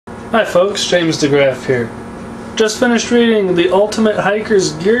Hi folks, James DeGraff here. Just finished reading The Ultimate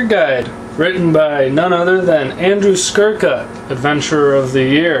Hiker's Gear Guide, written by none other than Andrew Skurka, Adventurer of the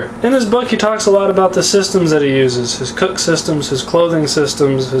Year. In this book he talks a lot about the systems that he uses, his cook systems, his clothing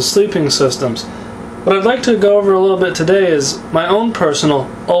systems, his sleeping systems. What I'd like to go over a little bit today is my own personal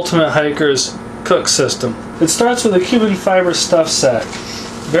Ultimate Hiker's cook system. It starts with a Cuban fiber stuff sack.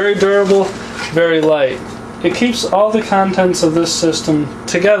 Very durable, very light. It keeps all the contents of this system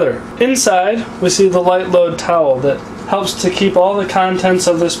together. Inside, we see the light load towel that helps to keep all the contents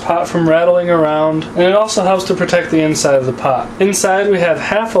of this pot from rattling around, and it also helps to protect the inside of the pot. Inside we have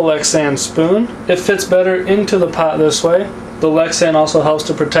half a Lexan spoon. It fits better into the pot this way. The Lexan also helps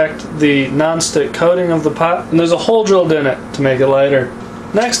to protect the non-stick coating of the pot, and there's a hole drilled in it to make it lighter.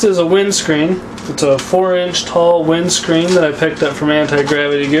 Next is a windscreen. It's a 4-inch tall windscreen that I picked up from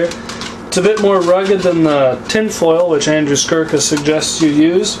Anti-Gravity Gear. It's a bit more rugged than the tin foil, which Andrew Skurka suggests you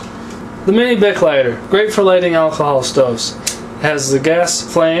use. The mini Bic lighter, great for lighting alcohol stoves. It has the gas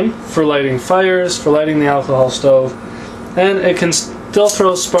flame for lighting fires, for lighting the alcohol stove, and it can still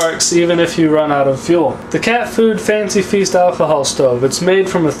throw sparks even if you run out of fuel. The Cat Food Fancy Feast alcohol stove. It's made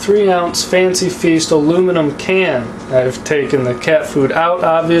from a 3-ounce Fancy Feast aluminum can. I've taken the cat food out,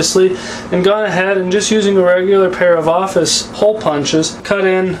 obviously, and gone ahead and just using a regular pair of office hole punches, cut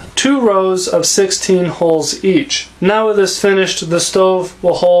in 2 rows of 16 holes each. Now with this finished, the stove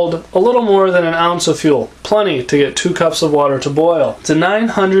will hold a little more than an ounce of fuel. Plenty to get 2 cups of water to boil. It's a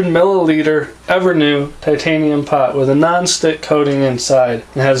 900 milliliter ever-new titanium pot with a non-stick coating inside.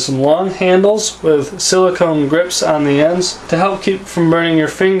 It has some long handles with silicone grips on the ends to help keep from burning your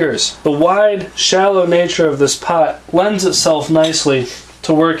fingers. The wide, shallow nature of this pot lends itself nicely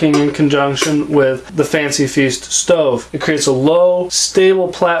to working in conjunction with the Fancy Feast stove. It creates a low, stable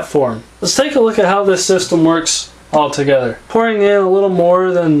platform. Let's take a look at how this system works altogether. Pouring in a little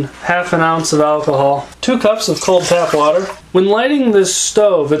more than half an ounce of alcohol, 2 cups of cold tap water. When lighting this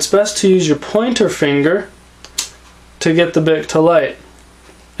stove, it's best to use your pointer finger to get the Bic to light,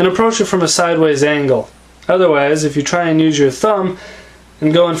 and approach it from a sideways angle. Otherwise, if you try and use your thumb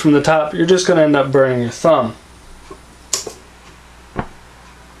and go in from the top, you're just going to end up burning your thumb.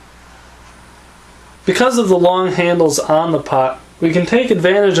 Because of the long handles on the pot, we can take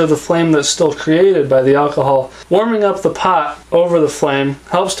advantage of the flame that's still created by the alcohol. Warming up the pot over the flame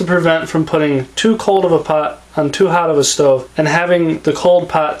helps to prevent from putting too cold of a pot on too hot of a stove and having the cold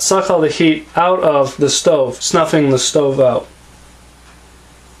pot suck all the heat out of the stove, snuffing the stove out.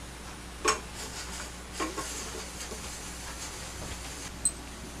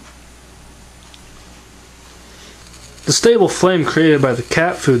 The stable flame created by the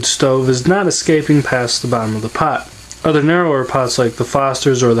cat food stove is not escaping past the bottom of the pot. Other narrower pots like the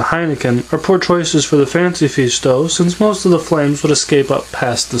Foster's or the Heineken are poor choices for the Fancy Feast stove, since most of the flames would escape up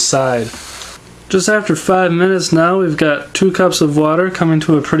past the side. Just after 5 minutes now, we've got 2 cups of water coming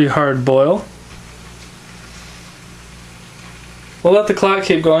to a pretty hard boil. We'll let the clock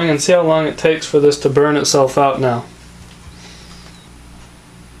keep going and see how long it takes for this to burn itself out now.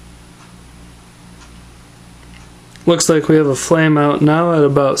 Looks like we have a flame out now at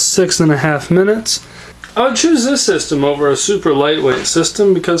about 6.5 minutes. I would choose this system over a super lightweight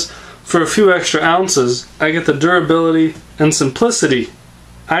system because for a few extra ounces I get the durability and simplicity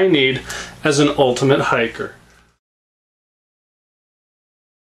I need as an ultimate hiker.